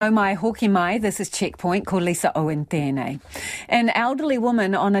Oh mai, hoki mai, this is Checkpoint, ko Lisa Owen tēnei. An elderly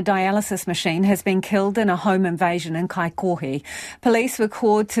woman on a dialysis machine has been killed in a home invasion in Kaikohe. Police were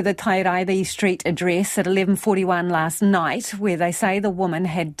called to the Tairairi Street address at 11:41 last night, where they say the woman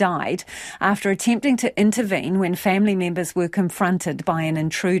had died after attempting to intervene when family members were confronted by an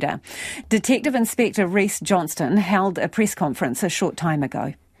intruder. Detective Inspector Rhys Johnston held a press conference a short time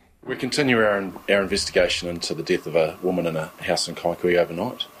ago. We continue our investigation into the death of a woman in a house in Kaikohe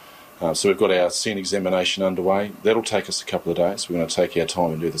overnight. So we've got our scene examination underway. That'll take us a couple of days. We're going to take our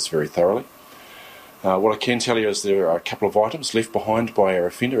time and do this very thoroughly. What I can tell you is there are a couple of items left behind by our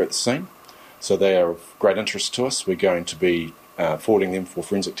offender at the scene. So they are of great interest to us. We're going to be forwarding them for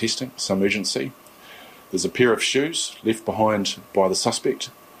forensic testing, some urgency. There's a pair of shoes left behind by the suspect.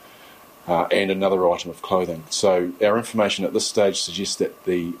 And another item of clothing. So our information at this stage suggests that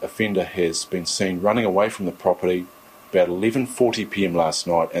the offender has been seen running away from the property about 11:40 p.m. last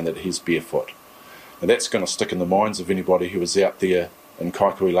night and that he's barefoot. Now that's going to stick in the minds of anybody who was out there in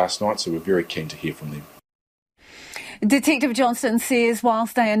Kaikohe last night, so we're very keen to hear from them. Detective Johnston says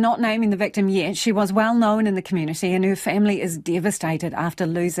whilst they are not naming the victim yet, she was well known in the community and her family is devastated after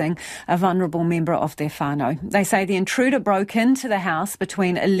losing a vulnerable member of their whānau. They say the intruder broke into the house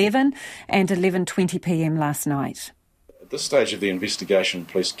between 11 and 11:20 p.m. last night. At this stage of the investigation,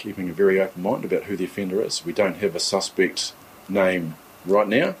 police are keeping a very open mind about who the offender is. We don't have a suspect name right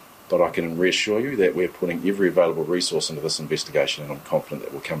now, but I can reassure you that we're putting every available resource into this investigation and I'm confident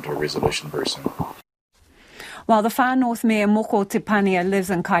that we'll come to a resolution very soon. While the Far North Mayor Moko Te Pania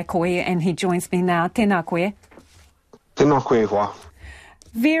lives in Kaikohe and he joins me now. Tēnā koe. Tēnā koe hoa.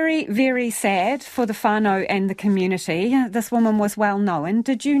 Very, very sad for the whānau and the community. This woman was well known.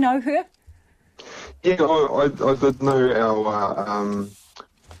 Did you know her? Yeah, I did know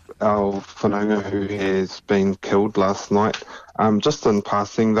our whanaunga who has been killed last night. Just in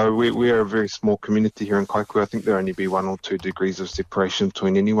passing, though, we are a very small community here in Kaikohe. I think there only be 1 or 2 degrees of separation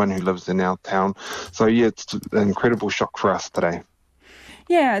between anyone who lives in our town. So, yeah, it's an incredible shock for us today.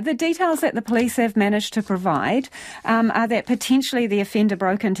 Yeah, the details that the police have managed to provide are that potentially the offender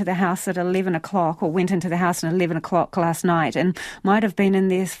broke into the house at 11 o'clock or went into the house at 11 o'clock last night and might have been in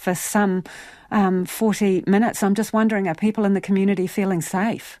there for some 40 minutes. I'm just wondering, are people in the community feeling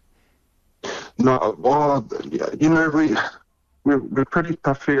safe? No, well, you know, we're pretty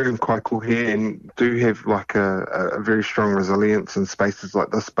tough here in Kaikohe and do have like a very strong resilience in spaces like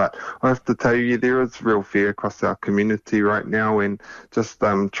this. But I have to tell you, there is real fear across our community right now, and just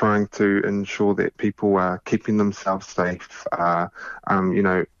trying to ensure that people are keeping themselves safe, you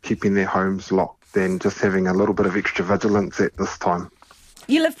know, keeping their homes locked, and just having a little bit of extra vigilance at this time.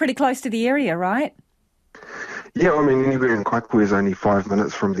 You live pretty close to the area, right? Yeah, I mean, anywhere in Kaikohe is only 5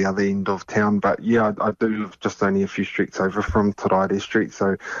 minutes from the other end of town, but yeah, I do live just only a few streets over from Tairairi Street,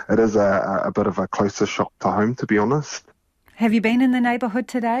 so it is a bit of a closer shock to home, to be honest. Have you been in the neighbourhood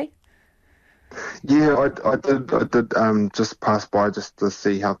today? Yeah, I did just pass by just to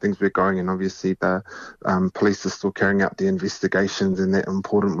see how things were going, and obviously the police are still carrying out the investigations and that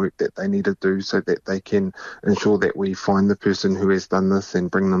important work that they need to do so that they can ensure that we find the person who has done this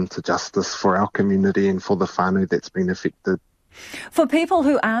and bring them to justice for our community and for the whānau that's been affected. For people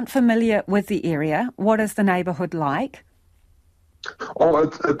who aren't familiar with the area, what is the neighbourhood like? Oh,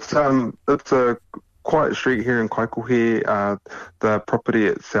 it's a quiet street here in Kaikohe. The property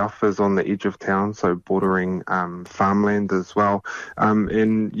itself is on the edge of town, so bordering farmland as well.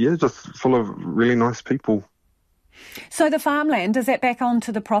 And yeah, just full of really nice people. So the farmland, is that back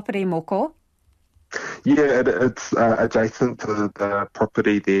onto the property, Moko? Yeah, it's adjacent to the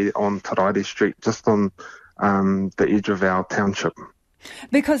property there on Tairairi Street, just on the edge of our township.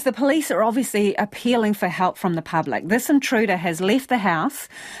 Because the police are obviously appealing for help from the public. This intruder has left the house,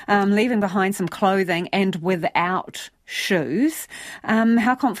 leaving behind some clothing and without shoes.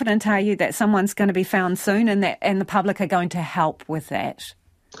 How confident are you that someone's going to be found soon and the public are going to help with that?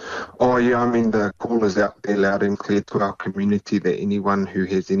 Oh, yeah, I mean, the call is out there loud and clear to our community that anyone who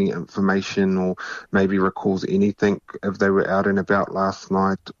has any information or maybe recalls anything, if they were out and about last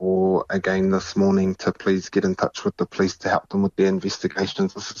night or again this morning, to please get in touch with the police to help them with their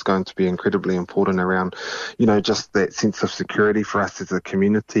investigations. This is going to be incredibly important around, you know, just that sense of security for us as a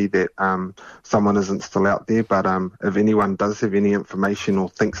community that someone isn't still out there. But if anyone does have any information or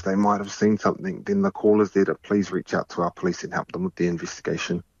thinks they might have seen something, then the call is there to please reach out to our police and help them with the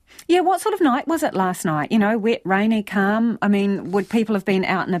investigation. Yeah, what sort of night was it last night? You know, wet, rainy, calm? I mean, would people have been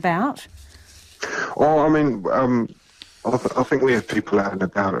out and about? Oh, I mean, I think we have people out and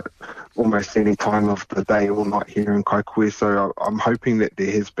about at almost any time of the day or night here in Kaikohe, so I'm hoping that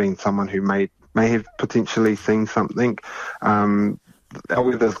there has been someone who may have potentially seen something. our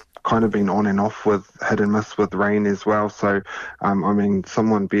weather's kind of been on and off with hit and miss with rain as well. So, I mean,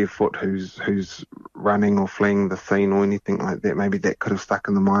 someone barefoot who's running or fleeing the scene or anything like that, maybe that could have stuck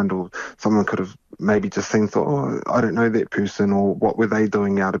in the mind, or someone could have maybe just seen, thought, oh, I don't know that person, or what were they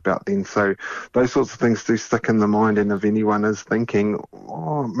doing out about then? So those sorts of things do stick in the mind, and if anyone is thinking,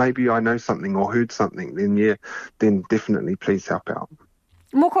 oh, maybe I know something or heard something, then definitely please help out.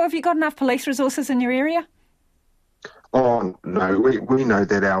 Moko, have you got enough police resources in your area? Oh, no, we know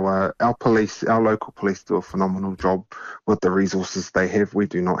that our local police do a phenomenal job with the resources they have. We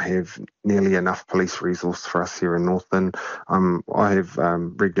do not have nearly enough police resource for us here in Northern. I have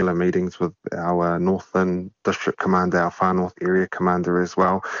regular meetings with our Northern District Commander, our Far North Area Commander as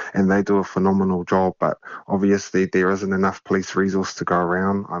well, and they do a phenomenal job, but obviously there isn't enough police resource to go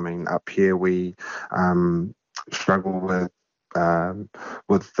around. I mean, up here we struggle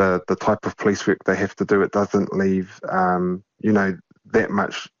with the type of police work they have to do. It doesn't leave, that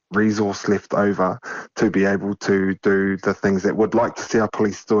much resource left over to be able to do the things that we'd like to see our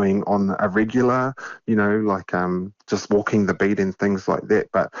police doing on a regular, like just walking the beat and things like that.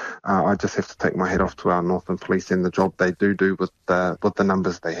 But I just have to take my hat off to our Northern Police and the job they do with the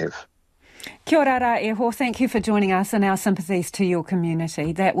numbers they have. Kia ora rā e ho, thank you for joining us, and our sympathies to your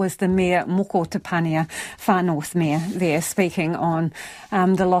community. That was the Mayor Moko Tapania, Far North Mayor there, speaking on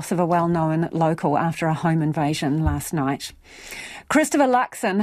the loss of a well-known local after a home invasion last night. Christopher Luxon